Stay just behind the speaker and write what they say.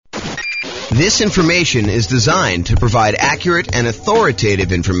This information is designed to provide accurate and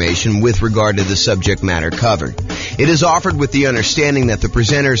authoritative information with regard to the subject matter covered. It is offered with the understanding that the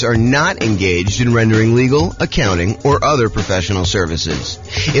presenters are not engaged in rendering legal, accounting, or other professional services.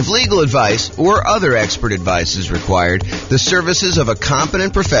 If legal advice or other expert advice is required, the services of a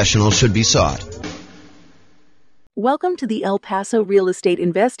competent professional should be sought. Welcome to the El Paso Real Estate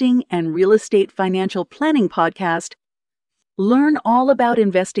Investing and Real Estate Financial Planning Podcast. Learn all about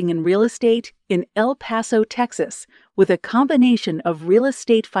investing in real estate in El Paso, Texas, with a combination of real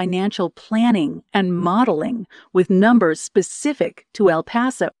estate financial planning and modeling with numbers specific to El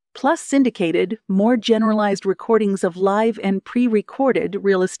Paso, plus syndicated, more generalized recordings of live and pre-recorded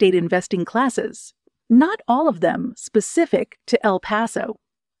real estate investing classes. Not all of them specific to El Paso.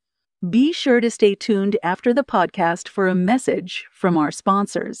 Be sure to stay tuned after the podcast for a message from our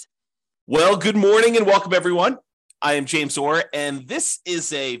sponsors. Well, good morning and welcome, everyone. I am James Orr, and this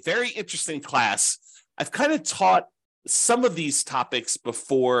is a very interesting class. I've kind of taught some of these topics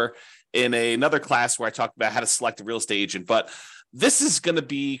before in another class where I talked about how to select a real estate agent, but this is going to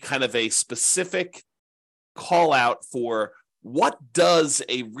be kind of a specific call out for what does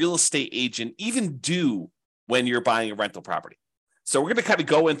a real estate agent even do when you're buying a rental property. So we're going to kind of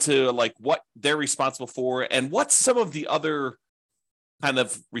go into like what they're responsible for and what some of the other kind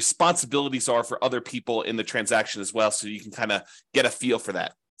of responsibilities are for other people in the transaction as well, so you can kind of get a feel for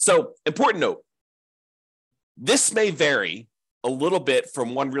that. So, important note, this may vary a little bit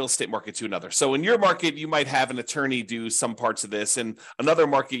from one real estate market to another. So in your market, you might have an attorney do some parts of this. In another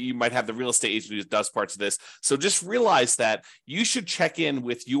market, you might have the real estate agent who does parts of this. So just realize that you should check in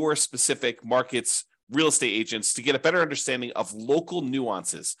with your specific market's real estate agents to get a better understanding of local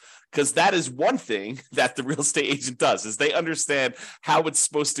nuances, because that is one thing that the real estate agent does, is they understand how it's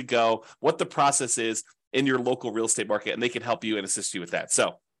supposed to go, what the process is in your local real estate market, and they can help you and assist you with that.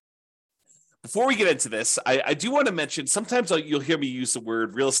 So before we get into this, I do want to mention, sometimes you'll hear me use the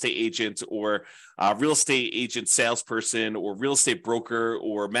word real estate agent or real estate agent salesperson or real estate broker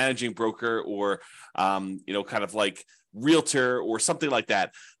or managing broker or, kind of like realtor or something like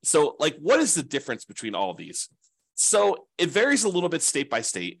that. So like, what is the difference between all of these? So it varies a little bit state by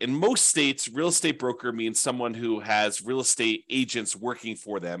state. In most states, real estate broker means someone who has real estate agents working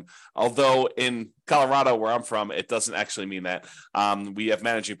for them. Although in Colorado, where I'm from, it doesn't actually mean that. We have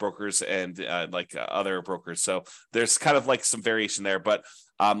managing brokers and other brokers. So there's kind of like some variation there. But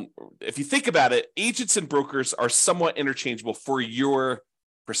if you think about it, agents and brokers are somewhat interchangeable for your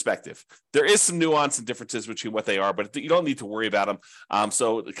perspective. There is some nuance and differences between what they are, but you don't need to worry about them.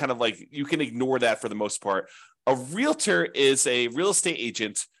 So kind of like you can ignore that for the most part. A realtor is a real estate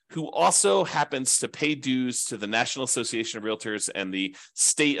agent who also happens to pay dues to the National Association of Realtors and the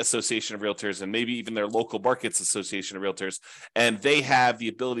State Association of Realtors and maybe even their local markets association of realtors. And they have the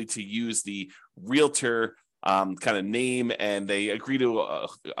ability to use the realtor kind of name, and they agree to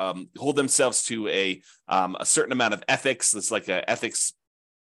hold themselves to a certain amount of ethics. It's like an ethics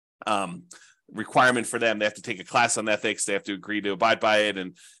requirement for them. They have to take a class on ethics. They have to agree to abide by it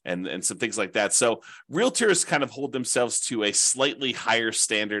and some things like that. So realtors kind of hold themselves to a slightly higher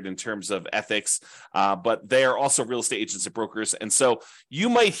standard in terms of ethics, but they are also real estate agents and brokers. And so you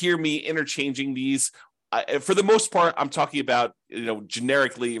might hear me interchanging these. For the most part, I'm talking about,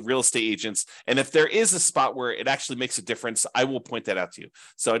 generically real estate agents. And if there is a spot where it actually makes a difference, I will point that out to you.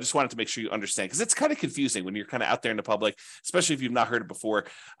 So I just wanted to make sure you understand, because it's kind of confusing when you're kind of out there in the public, especially if you've not heard it before.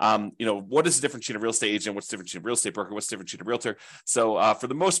 What is the difference between a real estate agent? What's the difference between a real estate broker? What's the difference between a realtor? So for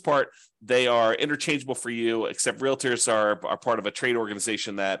the most part, they are interchangeable for you, except realtors are part of a trade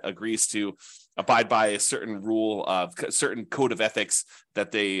organization that agrees to abide by a certain rule, a certain code of ethics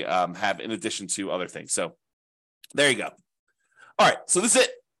that they have in addition to other things. So there you go. All right, so this is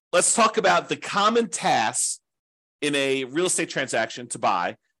it. Let's talk about the common tasks in a real estate transaction to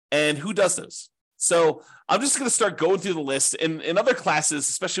buy and who does those. So I'm just going to start going through the list. In other classes,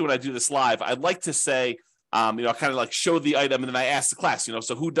 especially when I do this live, I'd like to say, kind of like show the item and then I ask the class,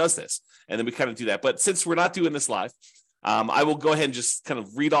 so who does this? And then we kind of do that. But since we're not doing this live, I will go ahead and just kind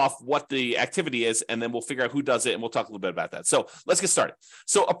of read off what the activity is, and then we'll figure out who does it, and we'll talk a little bit about that. So let's get started.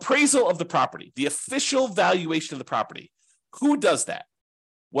 So appraisal of the property, the official valuation of the property. Who does that?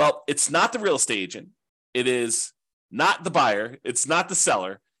 Well, it's not the real estate agent. It is not the buyer. It's not the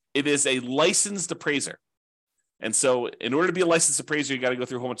seller. It is a licensed appraiser. And so in order to be a licensed appraiser, you got to go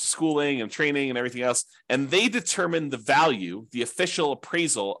through a whole bunch of schooling and training and everything else. And they determine the value, the official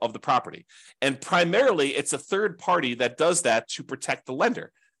appraisal of the property. And primarily, it's a third party that does that to protect the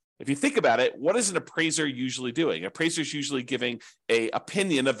lender. If you think about it, what is an appraiser usually doing? An appraiser is usually giving an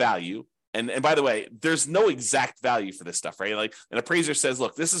opinion of value And by the way, there's no exact value for this stuff, right? Like an appraiser says,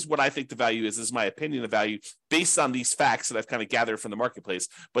 look, this is what I think the value is. This is my opinion of value based on these facts that I've kind of gathered from the marketplace.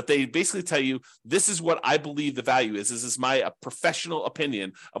 But they basically tell you, this is what I believe the value is. This is my professional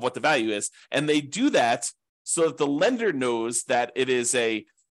opinion of what the value is. And they do that so that the lender knows that it is a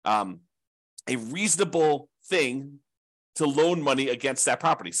reasonable thing to loan money against that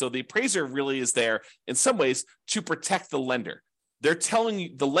property. So the appraiser really is there in some ways to protect the lender. They're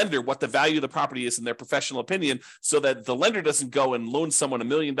telling the lender what the value of the property is in their professional opinion, so that the lender doesn't go and loan someone $1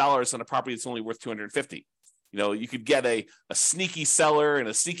 million on a property that's only worth $250,000. You could get a sneaky seller and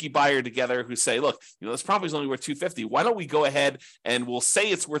a sneaky buyer together who say, look, this property is only worth $250,000. Why don't we go ahead and we'll say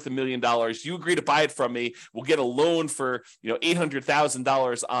it's worth $1 million. You agree to buy it from me. We'll get a loan for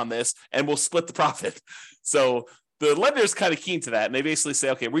 $800,000 on this, and we'll split the profit. So the lender is kind of keen to that, and they basically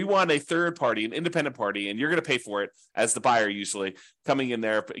say, okay, we want a third party, an independent party, and you're going to pay for it as the buyer, usually coming in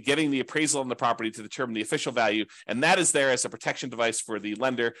there, getting the appraisal on the property to determine the official value, and that is there as a protection device for the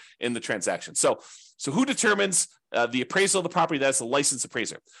lender in the transaction. So who determines the appraisal of the property? That's a licensed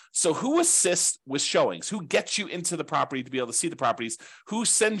appraiser. So who assists with showings? Who gets you into the property to be able to see the properties? Who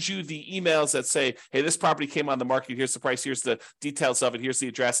sends you the emails that say, hey, this property came on the market, here's the price, here's the details of it, here's the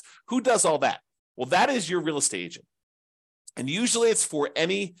address? Who does all that? Well, that is your real estate agent. And usually it's for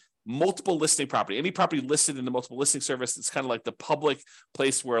any multiple listing property, any property listed in the multiple listing service. It's kind of like the public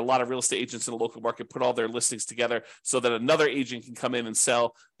place where a lot of real estate agents in a local market put all their listings together so that another agent can come in and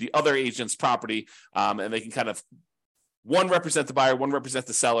sell the other agent's property. And they can kind of one represent the buyer, one represent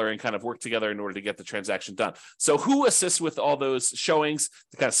the seller, and kind of work together in order to get the transaction done. So who assists with all those showings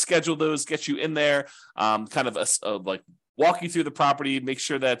to kind of schedule those, get you in there, kind of like walk you through the property, make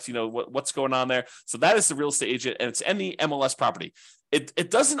sure that what's going on there. So that is the real estate agent, and it's any MLS property.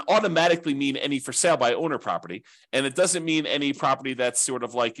 It doesn't automatically mean any for sale by owner property, and it doesn't mean any property that's sort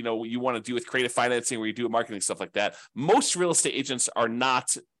of like what you want to do with creative financing, where you do marketing, stuff like that. Most real estate agents are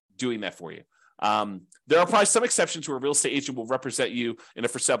not doing that for you. There are probably some exceptions where a real estate agent will represent you in a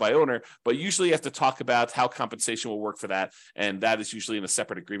for sale by owner, but usually you have to talk about how compensation will work for that, and that is usually in a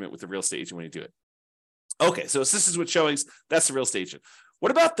separate agreement with the real estate agent when you do it. Okay, so this is with showings. That's the real estate agent.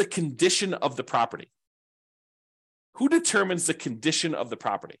 What about the condition of the property? Who determines the condition of the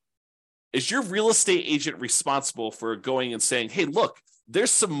property? Is your real estate agent responsible for going and saying, hey, look,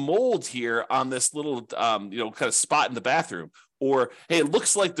 there's some mold here on this little, kind of spot in the bathroom? Or, hey, it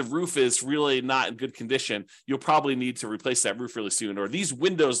looks like the roof is really not in good condition. You'll probably need to replace that roof really soon. Or these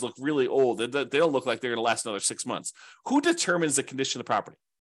windows look really old. They don't look like they're going to last another 6 months. Who determines the condition of the property?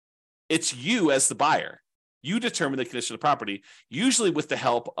 It's you as the buyer. You determine the condition of the property, usually with the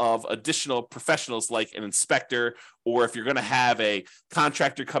help of additional professionals like an inspector, or if you're going to have a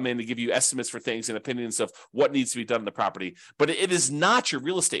contractor come in to give you estimates for things and opinions of what needs to be done in the property. But it is not your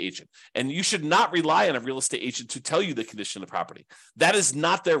real estate agent, and you should not rely on a real estate agent to tell you the condition of the property. That is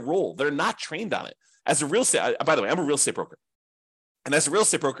not their role. They're not trained on it. As a real estate, by the way, I'm a real estate broker. And as a real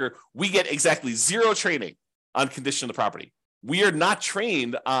estate broker, we get exactly zero training on condition of the property. We are not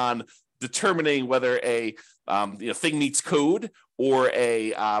trained on determining whether a thing meets code or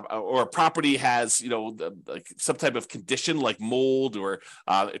a property has like some type of condition like mold or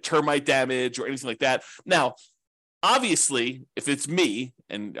termite damage or anything like that. Now, obviously, if it's me,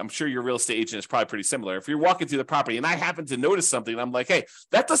 and I'm sure your real estate agent is probably pretty similar, if you're walking through the property and I happen to notice something, I'm like, hey,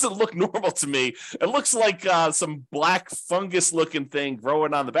 that doesn't look normal to me. It looks like some black fungus looking thing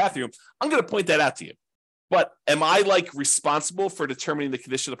growing on the bathroom. I'm going to point that out to you. But am I responsible for determining the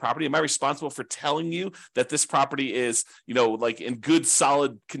condition of the property? Am I responsible for telling you that this property is, in good,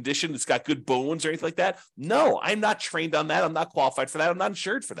 solid condition? It's got good bones or anything like that? No, I'm not trained on that. I'm not qualified for that. I'm not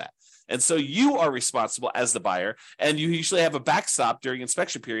insured for that. And so you are responsible as the buyer, and you usually have a backstop during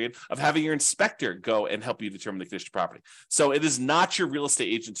inspection period of having your inspector go and help you determine the condition of the property. So it is not your real estate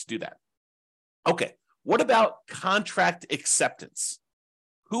agent to do that. Okay, what about contract acceptance?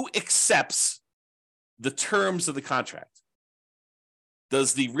 Who accepts the terms of the contract?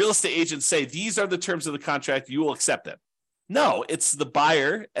 Does the real estate agent say, these are the terms of the contract, you will accept them? No, it's the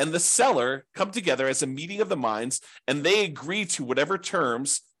buyer and the seller come together as a meeting of the minds, and they agree to whatever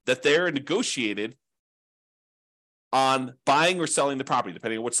terms that they're negotiated on buying or selling the property,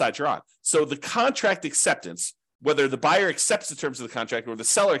 depending on which side you're on. So the contract acceptance, whether the buyer accepts the terms of the contract or the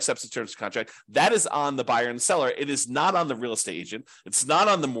seller accepts the terms of the contract, that is on the buyer and the seller. It is not on the real estate agent. It's not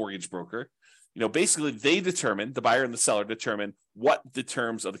on the mortgage broker. Basically the buyer and the seller determine what the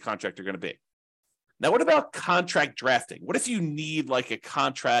terms of the contract are going to be. Now, what about contract drafting? What if you need a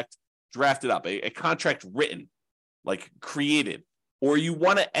contract drafted up, a contract written, created, or you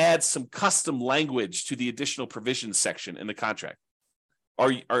want to add some custom language to the additional provisions section in the contract?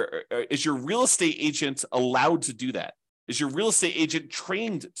 Is your real estate agent allowed to do that? Is your real estate agent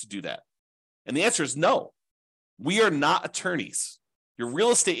trained to do that? And the answer is no. We are not attorneys. Your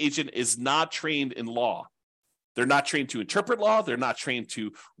real estate agent is not trained in law. They're not trained to interpret law. They're not trained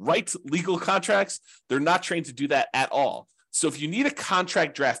to write legal contracts. They're not trained to do that at all. So if you need a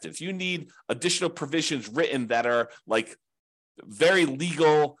contract drafted, if you need additional provisions written that are like very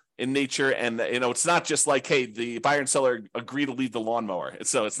legal in nature, and it's not just like, hey, the buyer and seller agree to leave the lawnmower.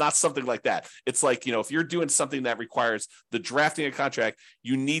 So it's not something like that. It's like, if you're doing something that requires the drafting of a contract,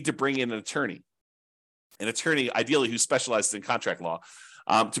 you need to bring in an attorney ideally who specializes in contract law,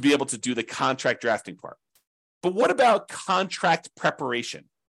 to be able to do the contract drafting part. But what about contract preparation?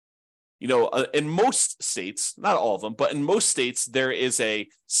 In most states, not all of them, but in most states, there is a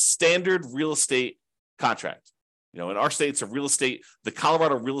standard real estate contract. In our state, it's the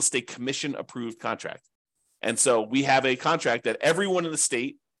Colorado Real Estate Commission approved contract. And so we have a contract that everyone in the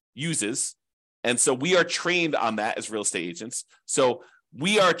state uses. And so we are trained on that as real estate agents. So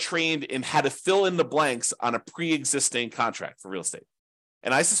we are trained in how to fill in the blanks on a pre-existing contract for real estate.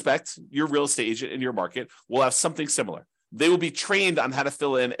 And I suspect your real estate agent in your market will have something similar. They will be trained on how to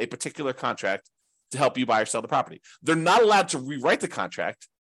fill in a particular contract to help you buy or sell the property. They're not allowed to rewrite the contract.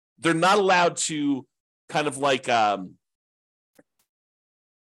 They're not allowed to kind of like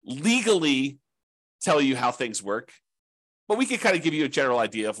legally tell you how things work. But we can kind of give you a general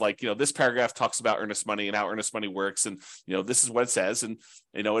idea of like, this paragraph talks about earnest money and how earnest money works. And, this is what it says. And,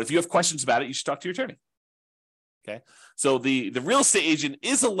 if you have questions about it, you should talk to your attorney. Okay. So the real estate agent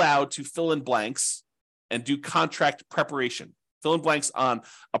is allowed to fill in blanks and do contract preparation, fill in blanks on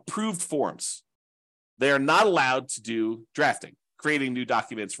approved forms. They are not allowed to do drafting, creating new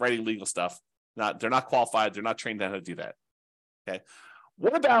documents, writing legal stuff. They're not qualified. They're not trained on how to do that. Okay.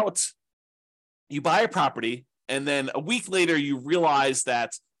 What about you buy a property and then a week later you realize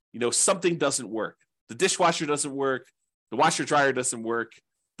that, something doesn't work. The dishwasher doesn't work. The washer dryer doesn't work.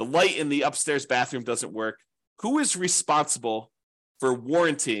 The light in the upstairs bathroom doesn't work. Who is responsible for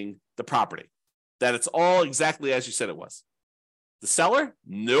warranting the property? That it's all exactly as you said it was. The seller?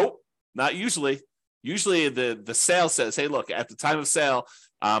 Nope, not usually. Usually the sale says, hey, look, at the time of sale,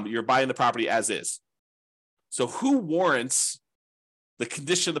 you're buying the property as is. So who warrants the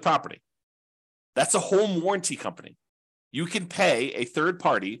condition of the property? That's a home warranty company. You can pay a third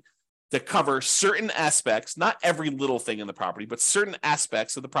party to cover certain aspects, not every little thing in the property, but certain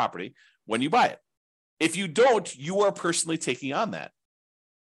aspects of the property when you buy it. If you don't, you are personally taking on that.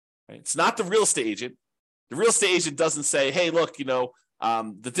 Right? It's not the real estate agent. The real estate agent doesn't say, hey, look,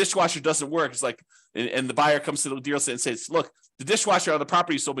 the dishwasher doesn't work. It's like, and the buyer comes to the deal and says, look, the dishwasher on the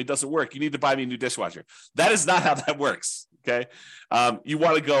property you sold me doesn't work. You need to buy me a new dishwasher. That is not how that works. Okay. You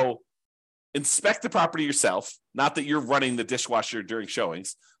want to go inspect the property yourself. Not that you're running the dishwasher during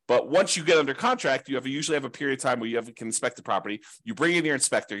showings, but once you get under contract, you usually have a period of time where you can inspect the property. You bring in your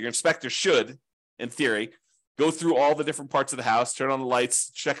inspector. Your inspector should, in theory, go through all the different parts of the house, turn on the lights,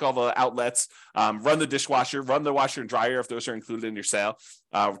 check all the outlets, run the dishwasher, run the washer and dryer if those are included in your sale,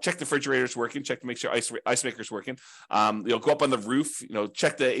 check the refrigerator's working, check to make sure ice maker's working, go up on the roof,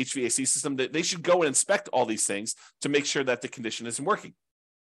 check the HVAC system. They should go and inspect all these things to make sure that the condition isn't working.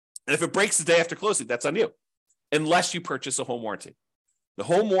 And if it breaks the day after closing, that's on you, unless you purchase a home warranty. The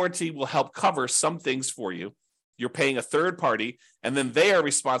home warranty will help cover some things for you. You're paying a third party, and then they are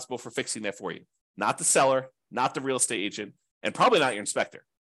responsible for fixing that for you. Not the seller, not the real estate agent, and probably not your inspector.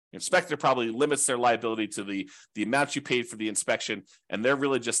 Your inspector probably limits their liability to the amount you paid for the inspection, and they're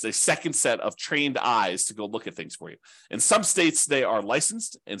really just a second set of trained eyes to go look at things for you. In some states, they are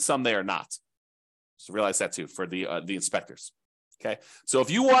licensed, and some they are not. So realize that too for the inspectors. Okay, so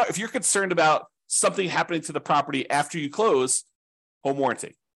if you're concerned about something happening to the property after you close, home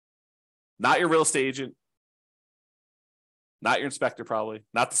warranty. Not your real estate agent, not your inspector probably,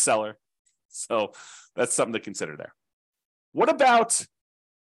 not the seller. So that's something to consider there. What about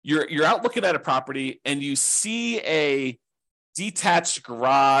you're out looking at a property and you see a detached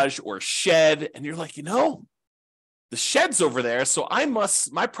garage or shed and you're like, the shed's over there, so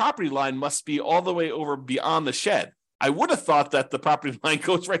my property line must be all the way over beyond the shed. I would have thought that the property line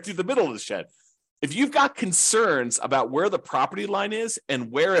goes right through the middle of the shed. If you've got concerns about where the property line is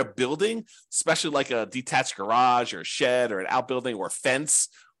and where a building, especially like a detached garage or a shed or an outbuilding or a fence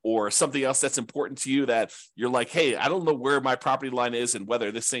or something else that's important to you, that you're like, hey, I don't know where my property line is and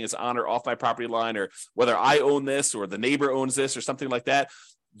whether this thing is on or off my property line or whether I own this or the neighbor owns this or something like that,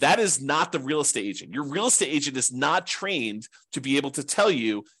 that is not the real estate agent. Your real estate agent is not trained to be able to tell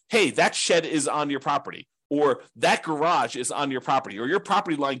you, hey, that shed is on your property or that garage is on your property or your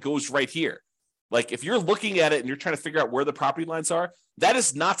property line goes right here. Like if you're looking at it and you're trying to figure out where the property lines are, that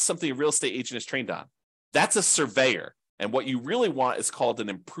is not something a real estate agent is trained on. That's a surveyor. And what you really want is called an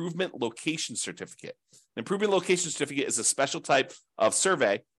improvement location certificate. An improvement location certificate is a special type of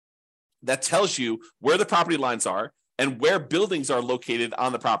survey that tells you where the property lines are and where buildings are located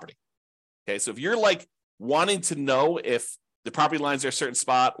on the property. Okay, so if you're like wanting to know if the property lines are a certain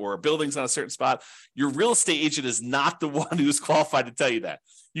spot or a building's on a certain spot, your real estate agent is not the one who's qualified to tell you that.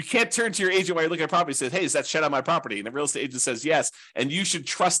 You can't turn to your agent while you're looking at a property and say, hey, is that shed on my property? And the real estate agent says yes, and you should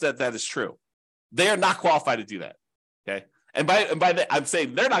trust that that is true. They are not qualified to do that. Okay. And by that, I'm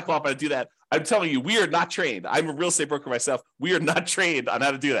saying they're not qualified to do that. I'm telling you, we are not trained. I'm a real estate broker myself. We are not trained on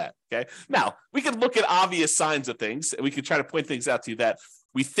how to do that. Okay. Now, we can look at obvious signs of things and we can try to point things out to you that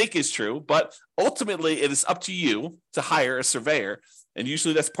we think is true, but ultimately it is up to you to hire a surveyor. And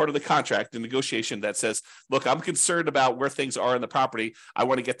usually that's part of the contract, the negotiation that says, look, I'm concerned about where things are in the property. I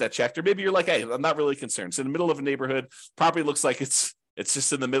want to get that checked. Or maybe you're like, hey, I'm not really concerned. It's in the middle of a neighborhood. Property looks like it's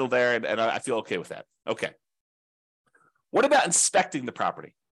just in the middle there. And I feel okay with that. Okay. What about inspecting the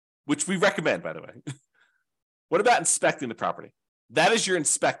property, which we recommend, by the way? What about inspecting the property? That is your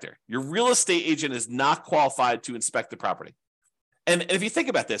inspector. Your real estate agent is not qualified to inspect the property. And if you think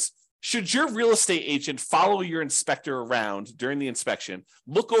about this, should your real estate agent follow your inspector around during the inspection,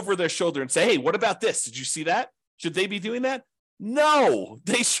 look over their shoulder and say, hey, what about this? Did you see that? Should they be doing that? No,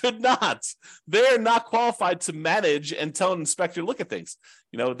 they should not. They're not qualified to manage and tell an inspector to look at things.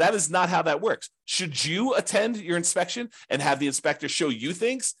 You know, that is not how that works. Should you attend your inspection and have the inspector show you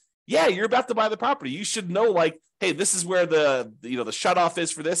things? Yeah, you're about to buy the property. You should know, like, hey, this is where the shutoff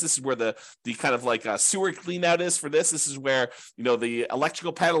is for this. This is where the kind of like sewer clean out is for this. This is where, the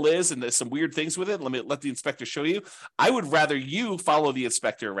electrical panel is, and there's some weird things with it. Let the inspector show you. I would rather you follow the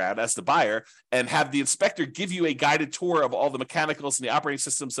inspector around as the buyer and have the inspector give you a guided tour of all the mechanicals and the operating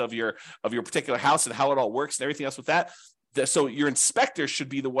systems of your particular house and how it all works and everything else with that. So your inspector should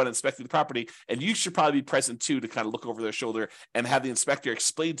be the one inspecting the property, and you should probably be present too to kind of look over their shoulder and have the inspector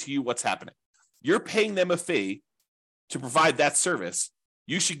explain to you what's happening. You're paying them a fee to provide that service.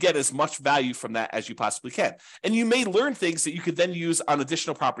 You should get as much value from that as you possibly can. And you may learn things that you could then use on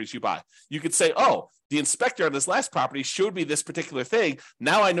additional properties you buy. You could say, oh, the inspector on this last property showed me this particular thing.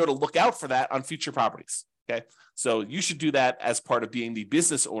 Now I know to look out for that on future properties. Okay. So you should do that as part of being the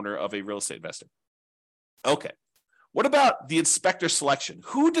business owner of a real estate investor. Okay. What about the inspector selection?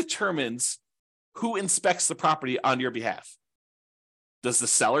 Who determines who inspects the property on your behalf? Does the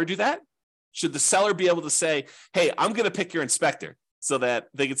seller do that? Should the seller be able to say, hey, I'm going to pick your inspector, so that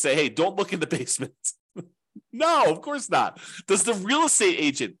they can say, hey, don't look in the basement? No, of course not. Does the real estate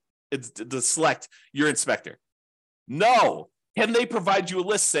agent select your inspector? No. Can they provide you a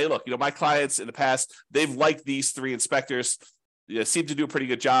list? Say, look, my clients in the past, they've liked these 3 inspectors, seem to do a pretty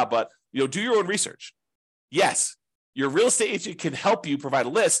good job, but do your own research. Yes. Your real estate agent can help you provide a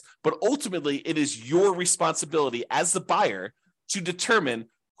list, but ultimately it is your responsibility as the buyer to determine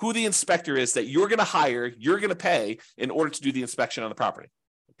who the inspector is that you're going to hire, you're going to pay in order to do the inspection on the property.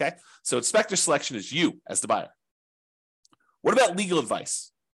 Okay? So inspector selection is you as the buyer. What about legal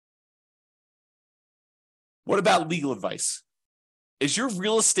advice? What about legal advice? Is your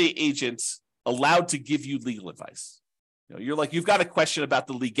real estate agent allowed to give you legal advice? You're like, you've got a question about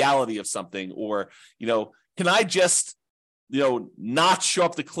the legality of something, or, can I just, not show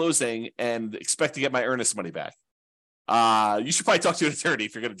up to closing and expect to get my earnest money back? You should probably talk to an attorney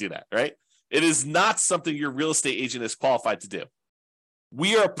if you're going to do that, right? It is not something your real estate agent is qualified to do.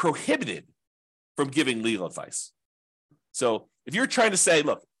 We are prohibited from giving legal advice. So if you're trying to say,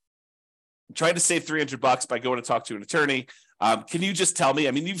 look, I'm trying to save $300 by going to talk to an attorney, can you just tell me?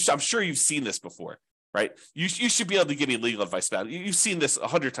 I mean, I'm sure you've seen this before, right? You should be able to give me legal advice about it. You've seen this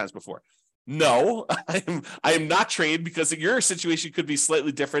 100 times before. No, I am not trained, because your situation could be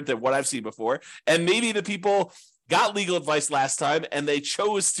slightly different than what I've seen before. And maybe the people got legal advice last time and they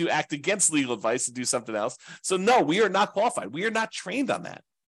chose to act against legal advice and do something else. So no, we are not qualified. We are not trained on that.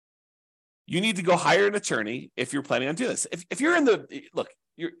 You need to go hire an attorney if you're planning on doing this. If you're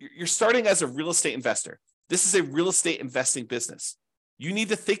you're starting as a real estate investor. This is a real estate investing business. You need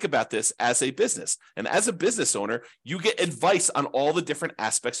to think about this as a business. And as a business owner, you get advice on all the different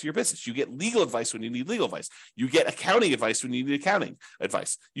aspects of your business. You get legal advice when you need legal advice. You get accounting advice when you need accounting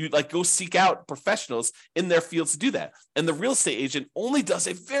advice. You go seek out professionals in their fields to do that. And the real estate agent only does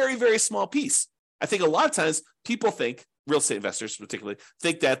a very, very small piece. I think a lot of times people think, real estate investors particularly,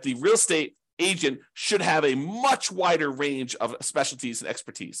 think that the real estate agent should have a much wider range of specialties and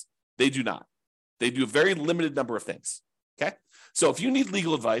expertise. They do not. They do a very limited number of things. Okay. So if you need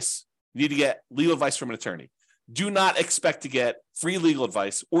legal advice, you need to get legal advice from an attorney. do not expect to get free legal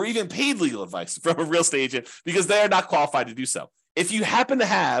advice or even paid legal advice from a real estate agent because they are not qualified to do so. If you happen to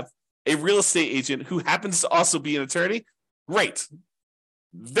have a real estate agent who happens to also be an attorney, great.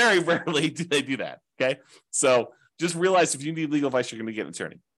 Very rarely do they do that, okay? So just realize if you need legal advice, you're going to get an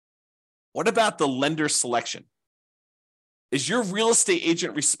attorney. What about the lender selection? Is your real estate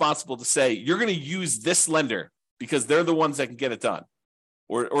agent responsible to say, you're going to use this lender because they're the ones that can get it done?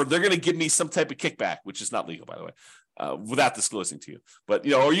 Or they're going to give me some type of kickback, which is not legal, by the way, without disclosing to you. But,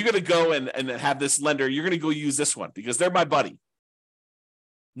 are you going to go and have this lender, you're going to go use this one because they're my buddy?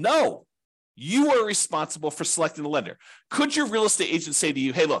 No, you are responsible for selecting the lender. Could your real estate agent say to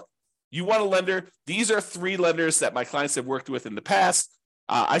you, hey, look, you want a lender? These are 3 lenders that my clients have worked with in the past.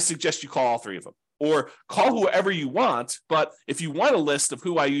 I suggest you call all 3 of them. Or call whoever you want, but if you want a list of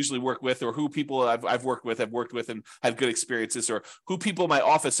who I usually work with or who people I've worked with and have good experiences, or who people in my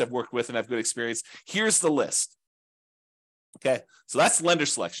office have worked with and have good experience, here's the list. Okay, so that's lender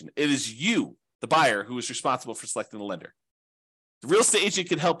selection. It is you, the buyer, who is responsible for selecting the lender. The real estate agent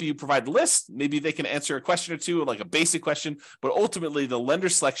can help you provide the list. Maybe they can answer a question or two, like a basic question, but ultimately the lender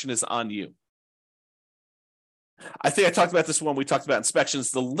selection is on you. I think I talked about this when we talked about inspections,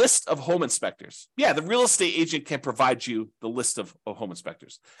 the list of home inspectors. Yeah, the real estate agent can provide you the list of home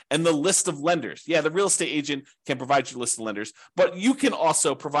inspectors and the list of lenders. Yeah, the real estate agent can provide you a list of lenders, but you can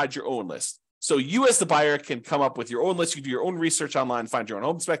also provide your own list. So you as the buyer can come up with your own list. You do your own research online, find your own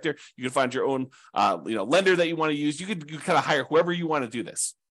home inspector. You can find your own lender that you want to use. You kind of hire whoever you want to do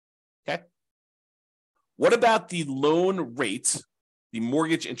this. Okay. What about the loan rate, the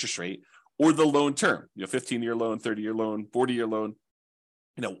mortgage interest rate, or the loan term, 15-year loan, 30-year loan, 40-year loan?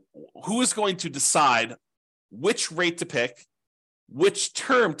 Who is going to decide which rate to pick, which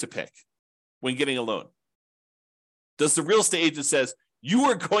term to pick when getting a loan? Does the real estate agent says, you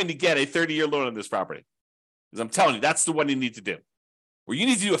are going to get a 30-year loan on this property? Because I'm telling you, that's the one you need to do. Or you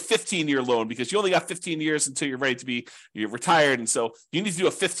need to do a 15-year loan because you only got 15 years until you're retired. And so you need to do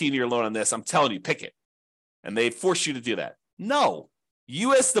a 15-year loan on this. I'm telling you, pick it. And they force you to do that. No,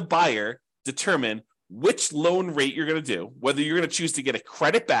 you as the buyer determine which loan rate you're going to do, whether you're going to choose to get a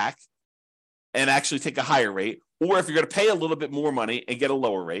credit back and actually take a higher rate, or if you're going to pay a little bit more money and get a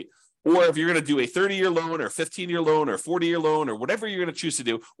lower rate, or if you're going to do a 30-year loan or 15-year loan or 40-year loan or whatever you're going to choose to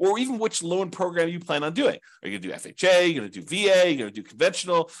do, or even which loan program you plan on doing. Are you going to do FHA? You're going to do VA? You're going to do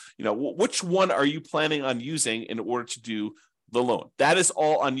conventional? Which one are you planning on using in order to do the loan? That is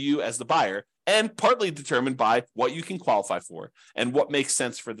all on you as the buyer, and partly determined by what you can qualify for and what makes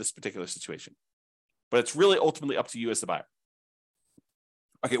sense for this particular situation. But it's really ultimately up to you as the buyer.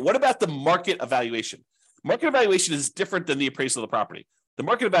 Okay, what about the market evaluation? Market evaluation is different than the appraisal of the property. The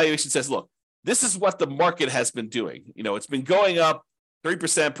market evaluation says, look, this is what the market has been doing. It's been going up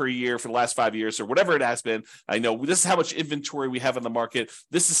 3% per year for the last 5 years or whatever it has been. I know this is how much inventory we have in the market.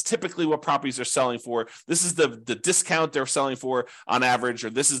 This is typically what properties are selling for. This is the discount they're selling for on average,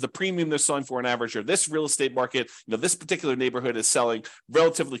 or this is the premium they're selling for on average, or this real estate market, this particular neighborhood is selling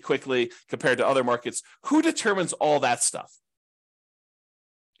relatively quickly compared to other markets. Who determines all that stuff?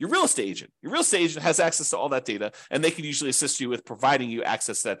 Your real estate agent. Your real estate agent has access to all that data, and they can usually assist you with providing you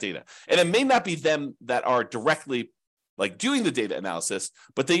access to that data. And it may not be them that are directly doing the data analysis,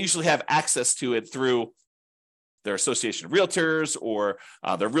 but they usually have access to it through their association of realtors or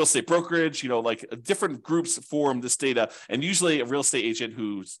their real estate brokerage. Different groups form this data, and usually a real estate agent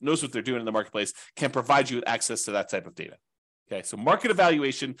who knows what they're doing in the marketplace can provide you with access to that type of data. Okay, so market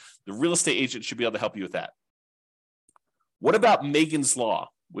evaluation, the real estate agent should be able to help you with that. What about Megan's Law,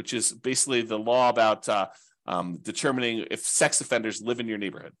 which is basically the law about determining if sex offenders live in your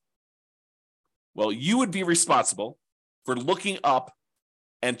neighborhood? Well, you would be responsible for looking up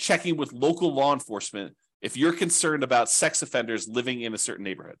and checking with local law enforcement if you're concerned about sex offenders living in a certain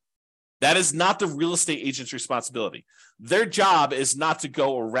neighborhood. That is not the real estate agent's responsibility. Their job is not to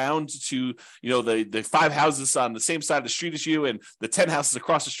go around to, the 5 houses on the same side of the street as you and the 10 houses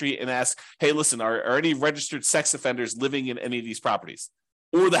across the street and ask, hey, listen, are any registered sex offenders living in any of these properties?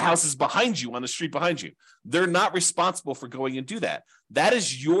 Or the houses behind you, on the street behind you. They're not responsible for going and do that. That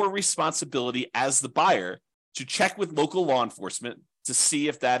is your responsibility as the buyer to check with local law enforcement to see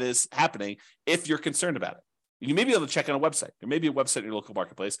if that is happening, if you're concerned about it. You may be able to check on a website. There may be a website in your local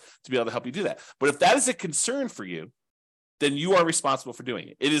marketplace to be able to help you do that. But if that is a concern for you, then you are responsible for doing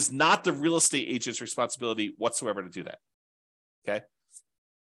it. It is not the real estate agent's responsibility whatsoever to do that. Okay?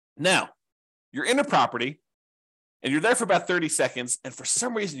 Now, you're in a property, and you're there for about 30 seconds, and for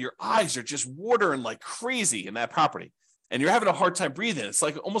some reason, your eyes are just watering like crazy in that property. and you're having a hard time breathing. It's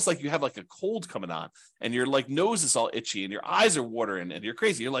like almost like you have like a cold coming on, and your like nose is all itchy and your eyes are watering and you're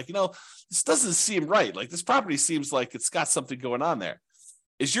crazy. You're like, this doesn't seem right. Like this property seems like it's got something going on there.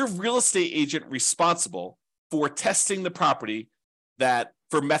 Is your real estate agent responsible for testing the property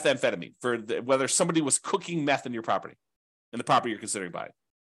for methamphetamine, whether somebody was cooking meth in your property, in the property you're considering buying?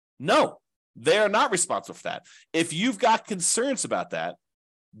 No, they are not responsible for that. If you've got concerns about that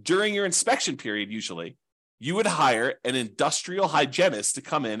during your inspection period, usually you would hire an industrial hygienist to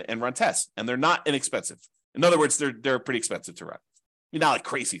come in and run tests, and they're not inexpensive. In other words, they're pretty expensive to run. I mean, not like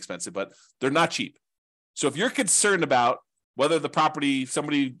crazy expensive, but they're not cheap. So if you're concerned about whether the property,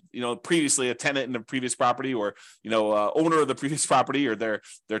 somebody, previously a tenant in the previous property, or, owner of the previous property, or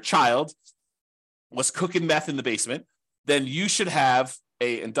their child was cooking meth in the basement, then you should have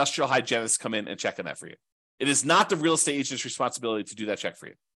an industrial hygienist come in and check on that for you. It is not the real estate agent's responsibility to do that check for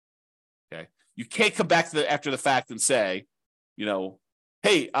you. Okay. You can't come back after the fact and say,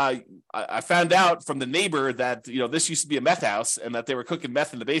 hey, I found out from the neighbor that, this used to be a meth house and that they were cooking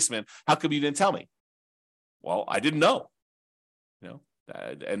meth in the basement. How come you didn't tell me? Well, I didn't know.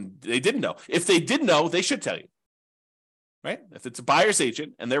 And they didn't know. If they did know, they should tell you, right? If it's a buyer's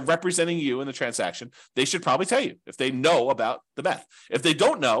agent and they're representing you in the transaction, they should probably tell you if they know about the meth. If they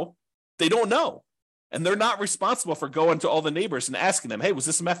don't know, they don't know. And they're not responsible for going to all the neighbors and asking them, hey, was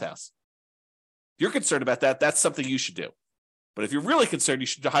this a meth house? If you're concerned about that, that's something you should do. But if you're really concerned, you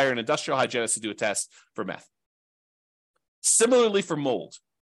should hire an industrial hygienist to do a test for meth. Similarly for mold.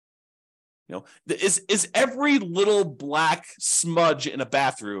 Is every little black smudge in a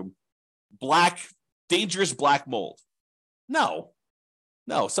bathroom dangerous black mold? No.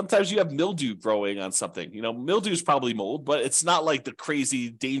 Sometimes you have mildew growing on something. Mildew is probably mold, but it's not like the crazy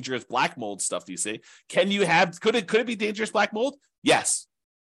dangerous black mold stuff you see. Could it be dangerous black mold? Yes.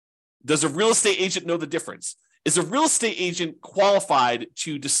 Does a real estate agent know the difference? Is a real estate agent qualified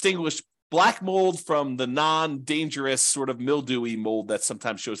to distinguish black mold from the non-dangerous sort of mildewy mold that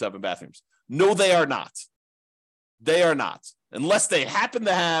sometimes shows up in bathrooms? No, they are not. They are not. Unless they happen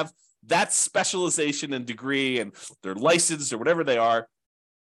to have that specialization and degree and they're licensed or whatever they are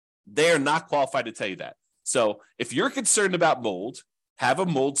not qualified to tell you that. So if you're concerned about mold, have a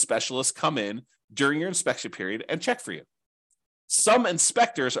mold specialist come in during your inspection period and check for you. Some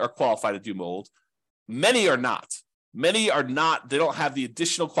inspectors are qualified to do mold. Many are not. They don't have the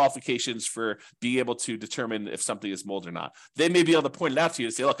additional qualifications for being able to determine if something is mold or not. They may be able to point it out to you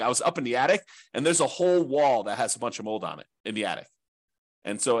and say, look, I was up in the attic and there's a whole wall that has a bunch of mold on it in the attic.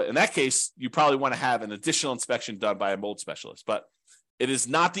 And so in that case, you probably want to have an additional inspection done by a mold specialist, but it is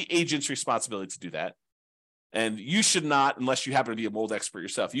not the agent's responsibility to do that. And you should not, unless you happen to be a mold expert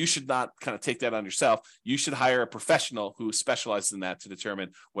yourself, you should not kind of take that on yourself. You should hire a professional who specializes in that to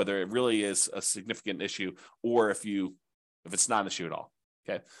determine whether it really is a significant issue or if it's not an issue at all.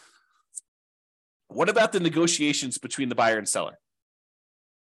 Okay. What about the negotiations between the buyer and seller?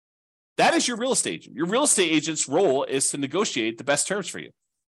 That is your real estate agent. Your real estate agent's role is to negotiate the best terms for you.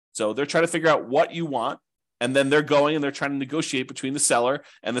 So they're trying to figure out what you want, and then they're trying to negotiate between the seller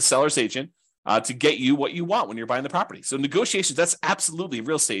and the seller's agent to get you what you want when you're buying the property. So negotiations, that's absolutely a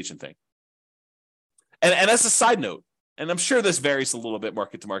real estate agent thing. And as a side note, and I'm sure this varies a little bit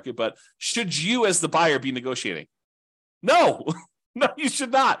market to market, but should you as the buyer be negotiating? No, no, you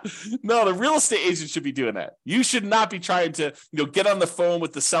should not. No, the real estate agent should be doing that. You should not be trying to get on the phone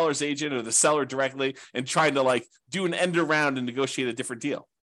with the seller's agent or the seller directly and trying to do an end around and negotiate a different deal.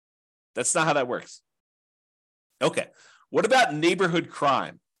 That's not how that works. Okay, what about neighborhood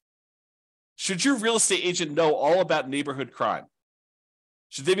crime? Should your real estate agent know all about neighborhood crime?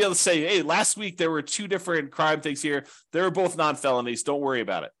 Should they be able to say, hey, last week there were 2 different crime things here. They were both non-felonies. Don't worry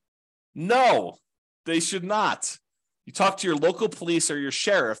about it. No, they should not. You talk to your local police or your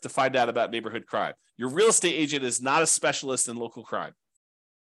sheriff to find out about neighborhood crime. Your real estate agent is not a specialist in local crime.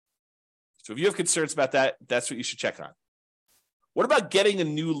 So if you have concerns about that, that's what you should check on. What about getting a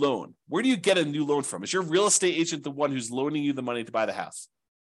new loan? Where do you get a new loan from? Is your real estate agent the one who's loaning you the money to buy the house?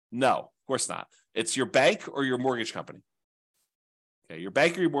 No, of course not. It's your bank or your mortgage company. Okay, your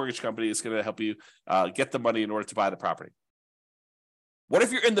bank or your mortgage company is going to help you get the money in order to buy the property. What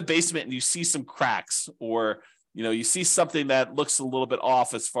if you're in the basement and you see some cracks, or you see something that looks a little bit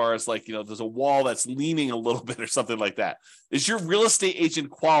off as far as there's a wall that's leaning a little bit or something like that? Is your real estate agent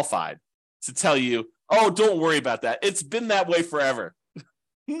qualified to tell you, oh, don't worry about that, it's been that way forever?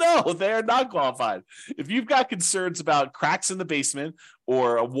 No, they are not qualified. If you've got concerns about cracks in the basement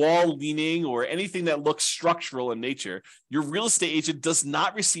or a wall leaning or anything that looks structural in nature, your real estate agent does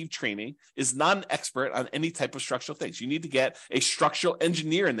not receive training, is not an expert on any type of structural things. You need to get a structural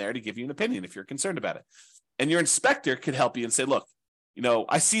engineer in there to give you an opinion if you're concerned about it. And your inspector could help you and say, look,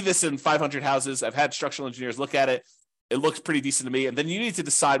 I see this in 500 houses. I've had structural engineers look at it. It looks pretty decent to me. And then you need to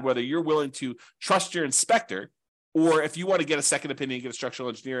decide whether you're willing to trust your inspector, or if you want to get a second opinion, get a structural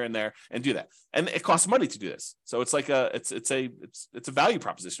engineer in there and do that. And it costs money to do this. So it's like it's a value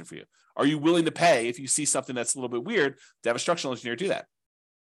proposition for you. Are you willing to pay if you see something that's a little bit weird to have a structural engineer do that?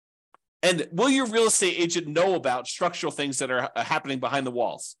 And will your real estate agent know about structural things that are happening behind the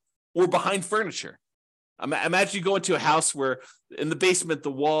walls or behind furniture? Imagine you go into a house where in the basement,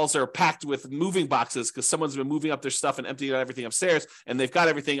 the walls are packed with moving boxes because someone's been moving up their stuff and emptying out everything upstairs, and they've got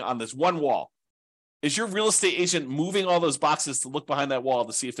everything on this one wall. Is your real estate agent moving all those boxes to look behind that wall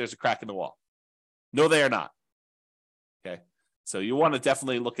to see if there's a crack in the wall? No, they are not. Okay. So you want to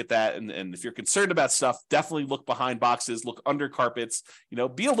definitely look at that. And if you're concerned about stuff, definitely look behind boxes, look under carpets,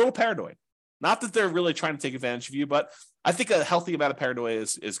 be a little paranoid. Not that they're really trying to take advantage of you, but I think a healthy amount of paranoia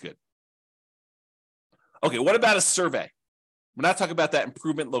is good. Okay, what about a survey? We're not talking about that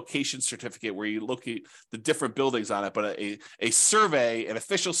improvement location certificate where you locate the different buildings on it, but a survey, an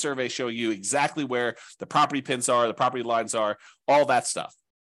official survey showing you exactly where the property pins are, the property lines are, all that stuff.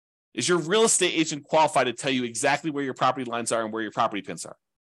 Is your real estate agent qualified to tell you exactly where your property lines are and where your property pins are?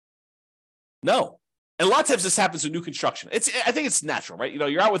 No. And a lot of times this happens with new construction. I think it's natural, right?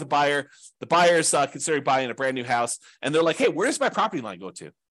 You're out with a buyer. The buyer's considering buying a brand new house, and they're like, hey, where does my property line go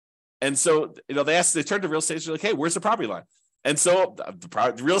to? And so, they turn to real estate agent, like, hey, where's the property line? And so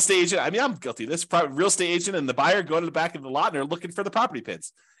the real estate agent, I'm guilty of this, real estate agent and the buyer go to the back of the lot and they're looking for the property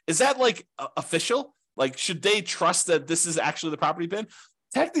pins. Is that official? Should they trust that this is actually the property pin?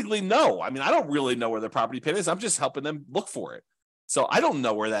 Technically, no. I don't really know where the property pin is. I'm just helping them look for it. So I don't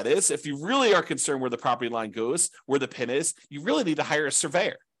know where that is. If you really are concerned where the property line goes, where the pin is, you really need to hire a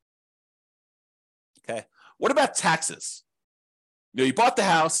surveyor. Okay. What about taxes? You bought the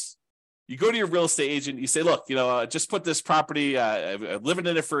house. You go to your real estate agent, you say, look, just put this property, I'm living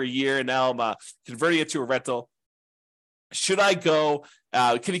in it for a year, and now I'm converting it to a rental. Should I go?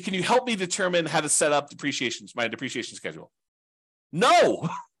 Can you help me determine how to set up my depreciation schedule? No,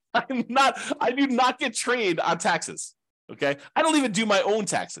 I do not get trained on taxes. Okay. I don't even do my own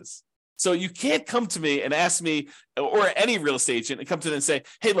taxes. So you can't come to me and ask me, or any real estate agent, and come to them and say,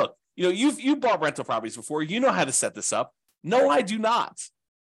 hey, look, you've bought rental properties before. You know how to set this up. No, I do not.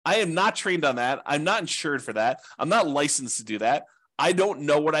 I am not trained on that. I'm not insured for that. I'm not licensed to do that. I don't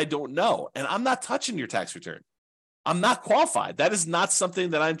know what I don't know. And I'm not touching your tax return. I'm not qualified. That is not something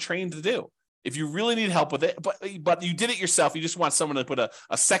that I'm trained to do. If you really need help with it, but you did it yourself, you just want someone to put a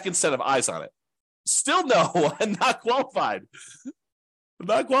second set of eyes on it. Still no, I'm not qualified. I'm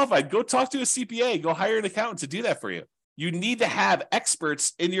not qualified. Go talk to a CPA. Go hire an accountant to do that for you. You need to have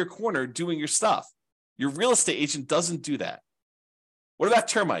experts in your corner doing your stuff. Your real estate agent doesn't do that. What about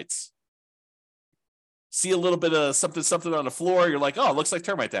termites? See a little bit of something on the floor. You're like, oh, it looks like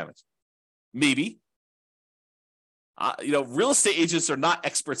termite damage. Maybe. Real estate agents are not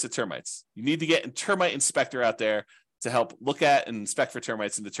experts at termites. You need to get a termite inspector out there to help look at and inspect for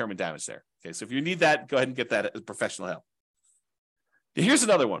termites and determine damage there. Okay, so if you need that, go ahead and get that as professional help. Here's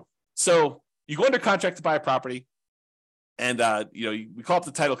another one. So you go under contract to buy a property. And, we call up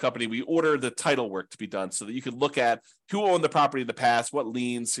the title company. We order the title work to be done so that you can look at who owned the property in the past, what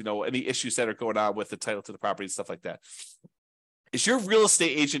liens, any issues that are going on with the title to the property, stuff like that. Is your real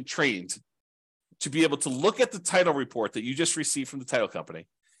estate agent trained to be able to look at the title report that you just received from the title company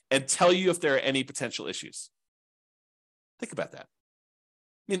and tell you if there are any potential issues? Think about that.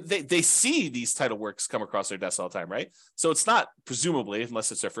 They see these title works come across their desk all the time, right? So it's not, presumably,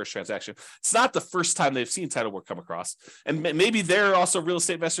 unless it's their first transaction, it's not the first time they've seen title work come across. And maybe they're also real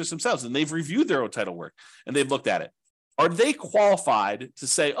estate investors themselves, and they've reviewed their own title work, and they've looked at it. Are they qualified to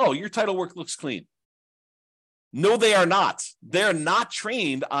say, oh, your title work looks clean? No, they are not. They're not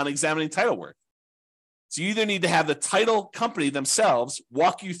trained on examining title work. So you either need to have the title company themselves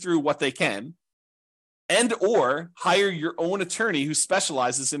walk you through what they can, and or hire your own attorney who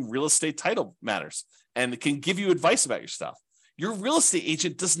specializes in real estate title matters and can give you advice about your stuff. Your real estate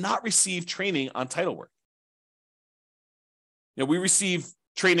agent does not receive training on title work. We receive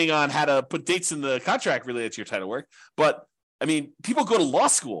training on how to put dates in the contract related to your title work, but people go to law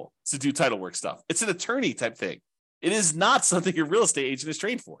school to do title work stuff. It's an attorney type thing. It is not something your real estate agent is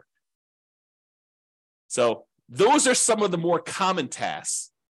trained for. So those are some of the more common tasks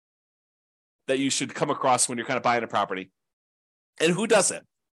that you should come across when you're kind of buying a property. And who doesn't?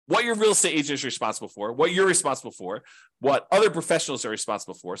 What your real estate agent is responsible for, what you're responsible for, what other professionals are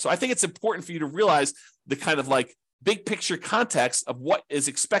responsible for. So I think it's important for you to realize the kind of big picture context of what is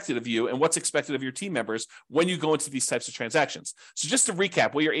expected of you and what's expected of your team members when you go into these types of transactions. So just to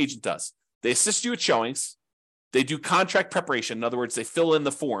recap what your agent does. They assist you with showings. They do contract preparation. In other words, they fill in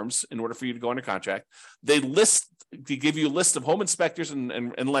the forms in order for you to go under contract. They give you a list of home inspectors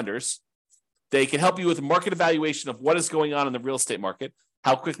and lenders. They can help you with market evaluation of what is going on in the real estate market,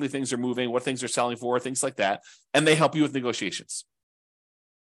 how quickly things are moving, what things are selling for, things like that. And they help you with negotiations.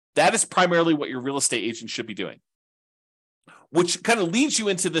 That is primarily what your real estate agent should be doing, which kind of leads you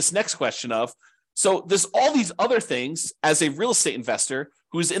into this next question of, so there's all these other things as a real estate investor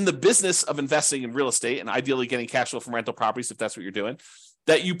who's in the business of investing in real estate and ideally getting cash flow from rental properties, if that's what you're doing,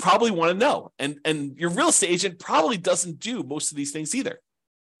 that you probably want to know. And your real estate agent probably doesn't do most of these things either.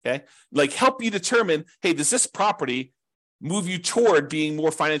 Okay. Like help you determine, hey, does this property move you toward being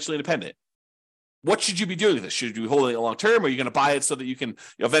more financially independent? What should you be doing with this? Should you be holding it long term? Are you going to buy it so that you can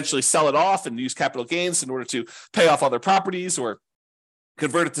eventually sell it off and use capital gains in order to pay off other properties, or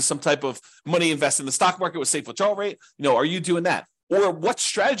convert it to some type of money invest in the stock market with safe withdrawal rate? Are you doing that? Or what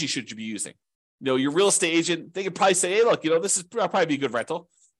strategy should you be using? Your real estate agent, they could probably say, hey, look, this is probably be a good rental.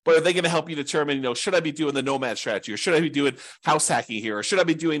 But are they going to help you determine, should I be doing the nomad strategy, or should I be doing house hacking here, or should I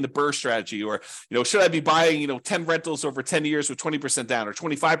be doing the BRRRR strategy, or should I be buying 10 rentals over 10 years with 20% down, or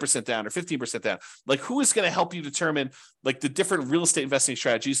 25% down, or 15% down? Like, who is going to help you determine like the different real estate investing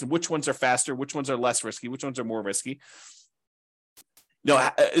strategies and which ones are faster, which ones are less risky, which ones are more risky?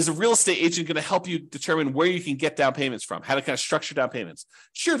 Is a real estate agent going to help you determine where you can get down payments from, how to kind of structure down payments?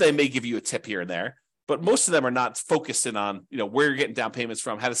 Sure, they may give you a tip here and there, but most of them are not focused in on, where you're getting down payments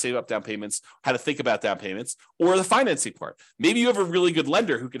from, how to save up down payments, how to think about down payments, or the financing part. Maybe you have a really good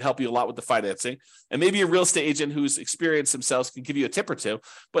lender who can help you a lot with the financing, and maybe a real estate agent who's experienced themselves can give you a tip or two,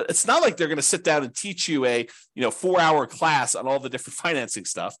 but it's not like they're going to sit down and teach you a, 4-hour class on all the different financing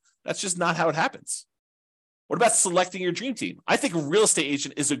stuff. That's just not how it happens. What about selecting your dream team? I think a real estate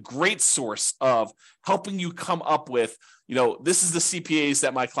agent is a great source of helping you come up with, this is the CPAs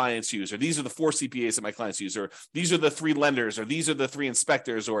that my clients use, or these are the 4 CPAs that my clients use, or these are the 3 lenders, or these are the 3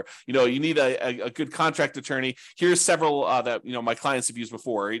 inspectors, or, you need a good contract attorney. Here's several that, my clients have used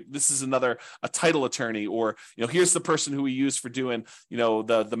before. This is a title attorney, or, here's the person who we use for doing,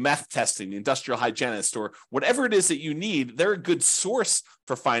 the meth testing, the industrial hygienist, or whatever it is that you need. They're a good source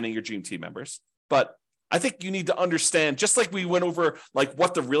for finding your dream team members. But I think you need to understand, just like we went over like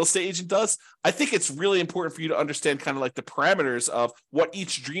what the real estate agent does, I think it's really important for you to understand kind of like the parameters of what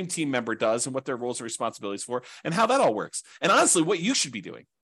each dream team member does and what their roles and responsibilities for and how that all works. And honestly, what you should be doing,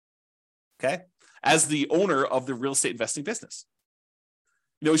 okay, as the owner of the real estate investing business.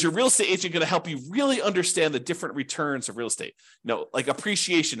 Is your real estate agent going to help you really understand the different returns of real estate? Like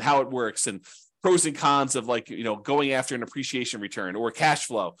appreciation, how it works, and pros and cons of like, going after an appreciation return, or cash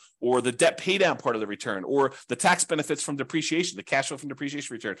flow, or the debt pay down part of the return, or the tax benefits from depreciation, the cash flow from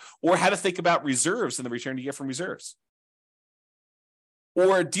depreciation return, or how to think about reserves and the return you get from reserves.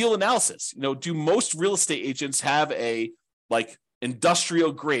 Or deal analysis. Do most real estate agents have a like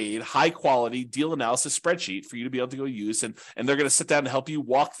industrial grade, high quality deal analysis spreadsheet for you to be able to go use? And they're going to sit down and help you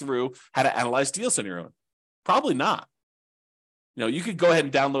walk through how to analyze deals on your own? Probably not. You could go ahead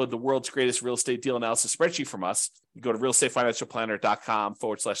and download the world's greatest real estate deal analysis spreadsheet from us. You go to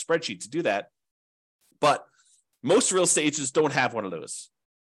realestatefinancialplanner.com/spreadsheet to do that. But most real estate agents don't have one of those.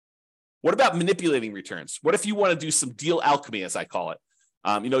 What about manipulating returns? What if you want to do some deal alchemy, as I call it?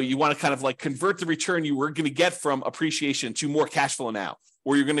 You want to kind of like convert the return you were going to get from appreciation to more cash flow now,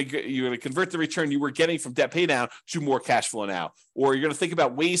 or you're going to convert the return you were getting from debt pay down to more cash flow now, or you're going to think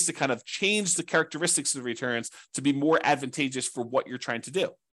about ways to kind of change the characteristics of the returns to be more advantageous for what you're trying to do.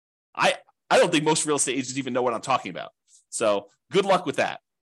 I don't think most real estate agents even know what I'm talking about. So good luck with that.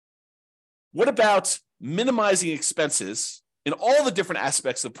 What about minimizing expenses in all the different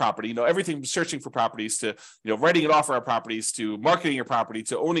aspects of property? Everything from searching for properties to, writing an offer on properties, to marketing your property,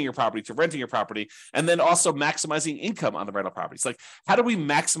 to owning your property, to renting your property, and then also maximizing income on the rental properties. Like, how do we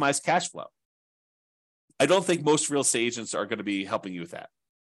maximize cash flow? I don't think most real estate agents are going to be helping you with that.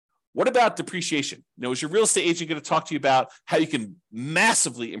 What about depreciation? Is your real estate agent going to talk to you about how you can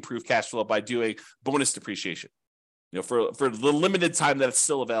massively improve cash flow by doing bonus depreciation? For the limited time that it's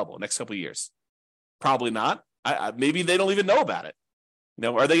still available, next couple of years? Probably not. Maybe they don't even know about it.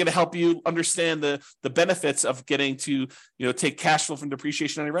 Are they going to help you understand the benefits of getting to, take cash flow from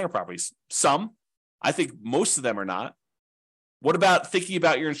depreciation on your rental properties? Some. I think most of them are not. What about thinking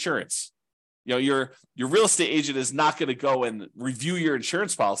about your insurance? Your real estate agent is not going to go and review your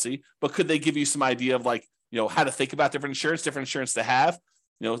insurance policy, but could they give you some idea of like, how to think about different insurance to have,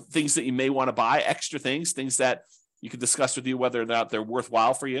 things that you may want to buy, extra things that you could discuss with you whether or not they're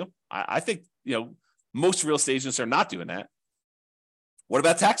worthwhile for you? I think, most real estate agents are not doing that. What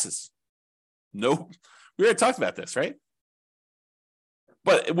about taxes? No, we already talked about this, right?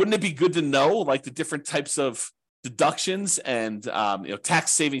 But wouldn't it be good to know like the different types of deductions and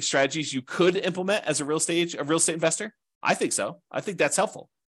tax saving strategies you could implement as a real estate investor? I think so. I think that's helpful.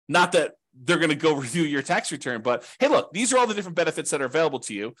 Not that they're going to go review your tax return, but hey, look, these are all the different benefits that are available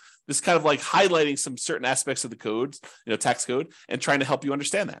to you. This kind of like highlighting some certain aspects of the code, tax code, and trying to help you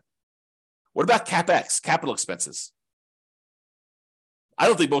understand that. What about CapEx, capital expenses? I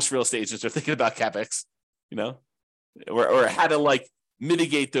don't think most real estate agents are thinking about CapEx, or how to like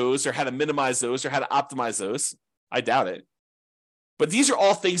mitigate those, or how to minimize those, or how to optimize those. I doubt it. But these are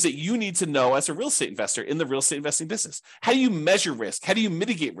all things that you need to know as a real estate investor in the real estate investing business. How do you measure risk? How do you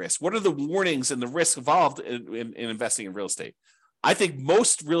mitigate risk? What are the warnings and the risks involved in investing in real estate? I think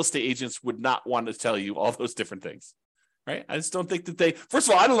most real estate agents would not want to tell you all those different things, right? I just don't think that first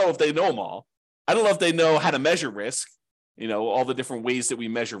of all, I don't know if they know them all. I don't know if they know how to measure risk. All the different ways that we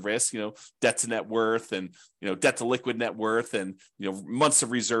measure risk, debt to net worth and, debt to liquid net worth and, months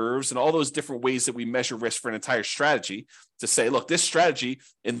of reserves and all those different ways that we measure risk for an entire strategy to say, look, this strategy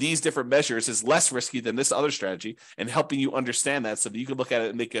in these different measures is less risky than this other strategy, and helping you understand that so that you can look at it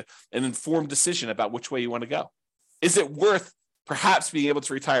and make an informed decision about which way you want to go. Is it worth perhaps being able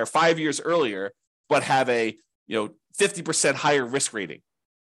to retire 5 years earlier, but have a, 50% higher risk rating?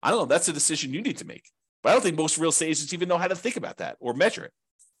 I don't know. That's a decision you need to make. But I don't think most real estate agents even know how to think about that or measure it.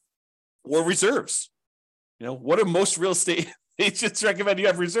 Or reserves. What do most real estate agents recommend you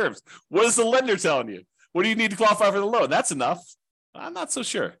have reserves? What is the lender telling you? What do you need to qualify for the loan? That's enough. I'm not so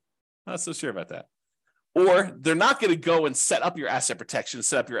sure. Not so sure about that. Or they're not going to go and set up your asset protection,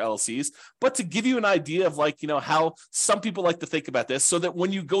 set up your LLCs, but to give you an idea of how some people like to think about this, so that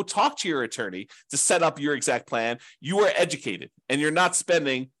when you go talk to your attorney to set up your exact plan, you are educated and you're not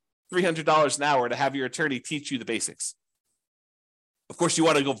spending $300 an hour to have your attorney teach you the basics. Of course, you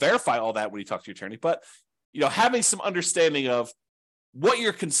want to go verify all that when you talk to your attorney, but having some understanding of what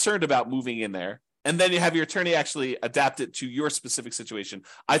you're concerned about moving in there, and then you have your attorney actually adapt it to your specific situation,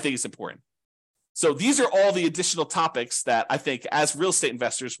 I think is important. So these are all the additional topics that I think as real estate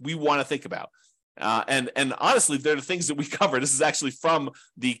investors, we want to think about. And honestly, they're the things that we cover. This is actually from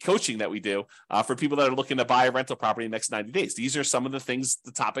the coaching that we do for people that are looking to buy a rental property in the next 90 days. These are some of the things,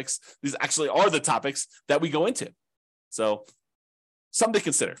 the topics. These actually are the topics that we go into. So something to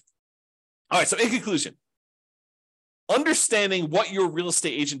consider. All right. So in conclusion, understanding what your real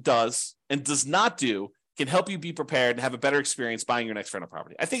estate agent does and does not do can help you be prepared and have a better experience buying your next rental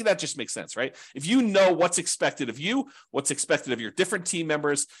property. I think that just makes sense, right? If you know what's expected of you, what's expected of your different team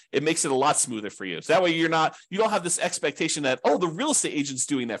members, it makes it a lot smoother for you. So that way you don't have this expectation that, the real estate agent's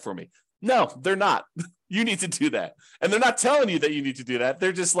doing that for me. No, they're not. You need to do that. And they're not telling you that you need to do that.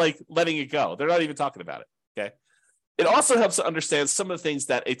 They're just like letting it go. They're not even talking about it. Okay. It also helps to understand some of the things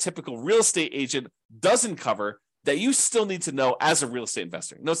that a typical real estate agent doesn't cover that you still need to know as a real estate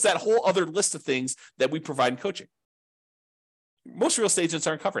investor. It's that whole other list of things that we provide in coaching. Most real estate agents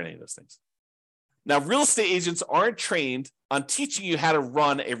aren't covering any of those things. Now, real estate agents aren't trained on teaching you how to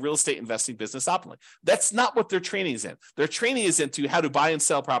run a real estate investing business optimally. That's not what their training is in. Their training is into how to buy and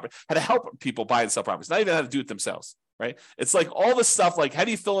sell property, how to help people buy and sell properties, not even how to do it themselves, right? It's like all the stuff like, how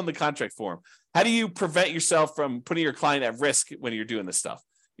do you fill in the contract form? How do you prevent yourself from putting your client at risk when you're doing this stuff?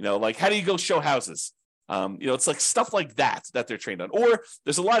 Like how do you go show houses? It's like stuff like that they're trained on. Or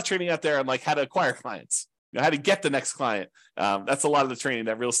there's a lot of training out there on like how to acquire clients, how to get the next client. That's a lot of the training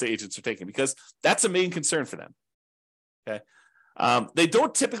that real estate agents are taking because that's a main concern for them. Okay. They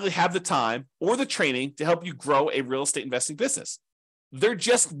don't typically have the time or the training to help you grow a real estate investing business. They're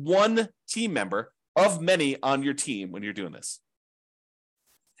just one team member of many on your team when you're doing this.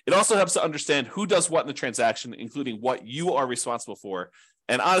 It also helps to understand who does what in the transaction, including what you are responsible for.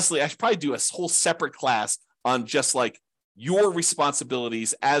 And honestly, I should probably do a whole separate class on just like your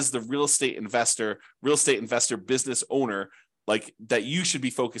responsibilities as the real estate investor business owner, like that you should be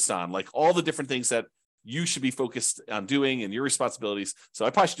focused on, like all the different things that you should be focused on doing and your responsibilities. So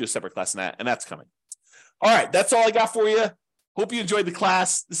I probably should do a separate class on that, and that's coming. All right, that's all I got for you. Hope you enjoyed the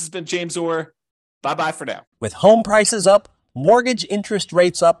class. This has been James Orr. Bye-bye for now. With home prices up, mortgage interest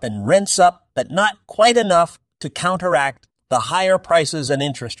rates up, and rents up, but not quite enough to counteract the higher prices and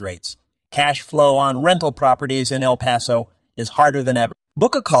interest rates, cash flow on rental properties in El Paso is harder than ever.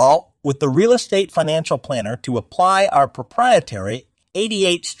 Book a call with the Real Estate Financial Planner to apply our proprietary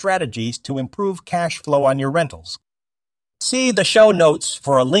 88 strategies to improve cash flow on your rentals. See the show notes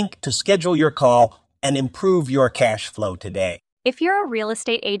for a link to schedule your call and improve your cash flow today. If you're a real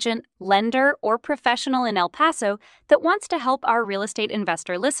estate agent, lender, or professional in El Paso that wants to help our real estate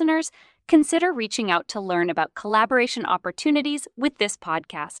investor listeners, consider reaching out to learn about collaboration opportunities with this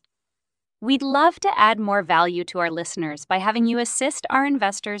podcast. We'd love to add more value to our listeners by having you assist our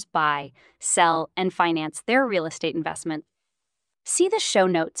investors buy, sell, and finance their real estate investment. See the show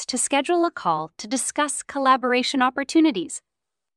notes to schedule a call to discuss collaboration opportunities.